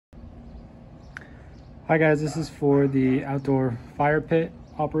Hi guys, this is for the outdoor fire pit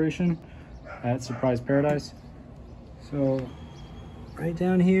operation at Surprise Paradise. So right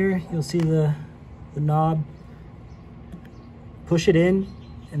down here, you'll see the knob. Push it in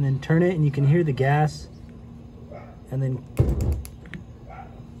and then turn it and you can hear the gas. And then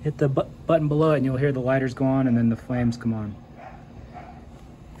hit the button below it and you'll hear the lighters go on and then the flames come on.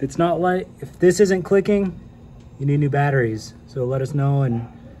 If it's not light, if this isn't clicking, you need new batteries. So let us know and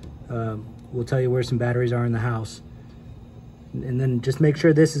we'll tell you where some batteries are in the house. And then just make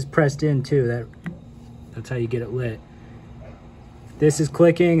sure this is pressed in too. That's how you get it lit. If this is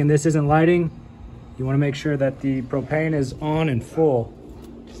clicking and this isn't lighting, you want to make sure that the propane is on and full.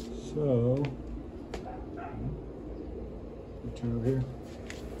 So, turn over here.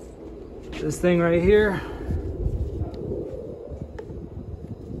 This thing right here.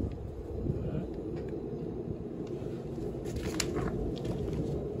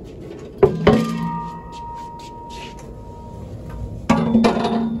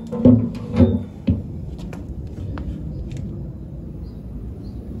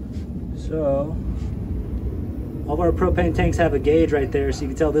 So, all of our propane tanks have a gauge right there, so you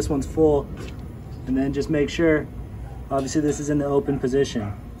can tell this one's full. And then just make sure, obviously this is in the open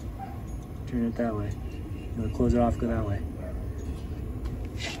position. Turn it that way. You want to close it off, go that way.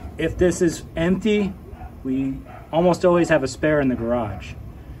 If this is empty, we almost always have a spare in the garage.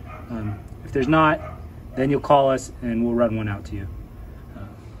 If there's not, then you'll call us and we'll run one out to you.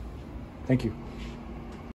 Thank you.